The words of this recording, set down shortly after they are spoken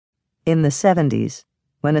In the 70s,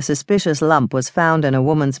 when a suspicious lump was found in a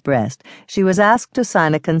woman's breast, she was asked to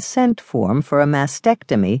sign a consent form for a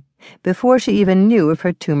mastectomy before she even knew if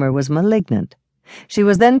her tumor was malignant. She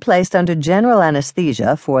was then placed under general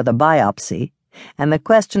anesthesia for the biopsy, and the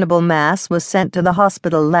questionable mass was sent to the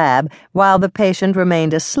hospital lab while the patient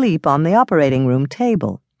remained asleep on the operating room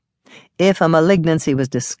table. If a malignancy was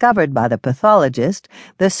discovered by the pathologist,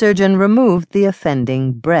 the surgeon removed the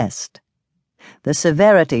offending breast. The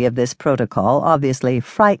severity of this protocol obviously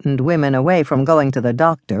frightened women away from going to the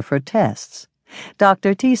doctor for tests.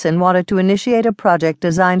 Dr. Thiessen wanted to initiate a project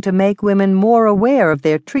designed to make women more aware of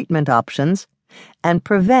their treatment options and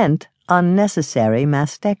prevent unnecessary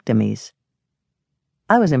mastectomies.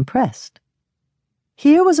 I was impressed.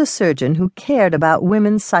 Here was a surgeon who cared about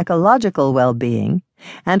women's psychological well-being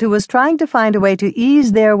and who was trying to find a way to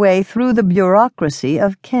ease their way through the bureaucracy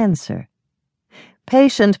of cancer.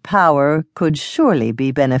 Patient power could surely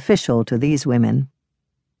be beneficial to these women.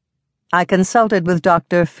 I consulted with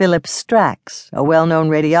Dr. Philip Strax, a well-known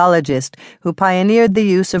radiologist who pioneered the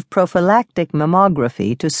use of prophylactic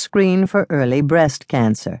mammography to screen for early breast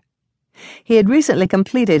cancer. He had recently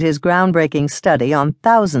completed his groundbreaking study on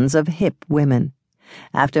thousands of hip women.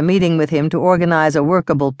 After meeting with him to organize a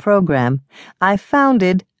workable program, I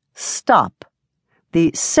founded STOP,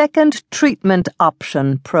 the Second Treatment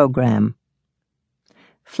Option Program.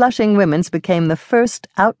 Flushing Women's became the first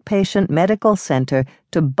outpatient medical center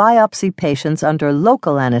to biopsy patients under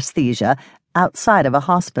local anesthesia outside of a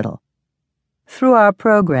hospital. Through our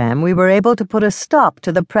program, we were able to put a stop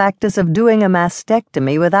to the practice of doing a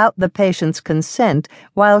mastectomy without the patient's consent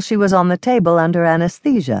while she was on the table under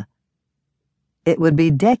anesthesia. It would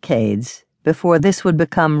be decades before this would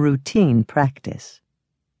become routine practice.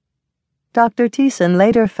 Dr. Thiessen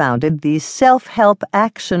later founded the Self-Help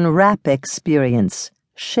Action Rap Experience,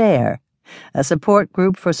 SHARE, a support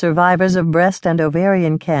group for survivors of breast and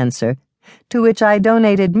ovarian cancer, to which I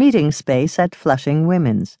donated meeting space at Flushing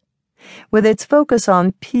Women's. With its focus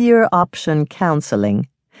on peer option counseling,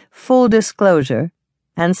 full disclosure,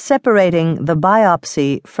 and separating the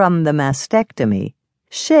biopsy from the mastectomy,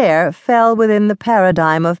 SHARE fell within the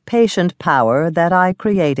paradigm of patient power that I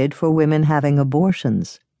created for women having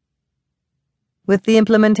abortions. With the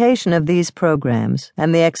implementation of these programs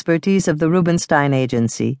and the expertise of the Rubenstein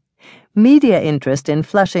Agency, media interest in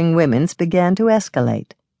Flushing Women's began to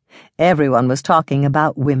escalate. Everyone was talking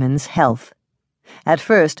about women's health. At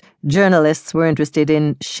first, journalists were interested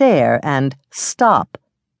in SHARE and STOP,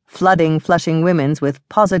 flooding Flushing Women's with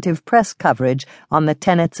positive press coverage on the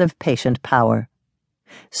tenets of patient power.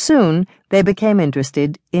 Soon, they became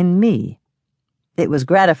interested in me. It was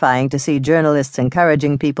gratifying to see journalists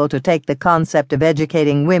encouraging people to take the concept of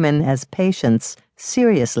educating women as patients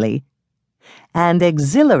seriously, and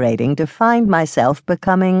exhilarating to find myself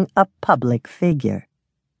becoming a public figure.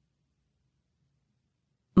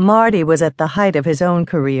 Marty was at the height of his own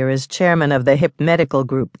career as chairman of the Hip Medical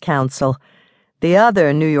Group Council. The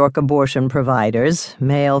other New York abortion providers,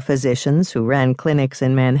 male physicians who ran clinics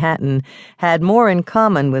in Manhattan, had more in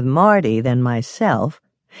common with Marty than myself,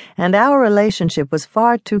 and our relationship was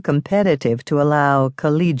far too competitive to allow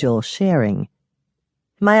collegial sharing.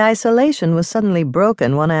 My isolation was suddenly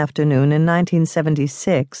broken one afternoon in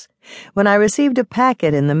 1976 when I received a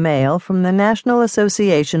packet in the mail from the National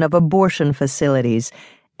Association of Abortion Facilities,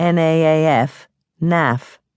 NAAF, NAF.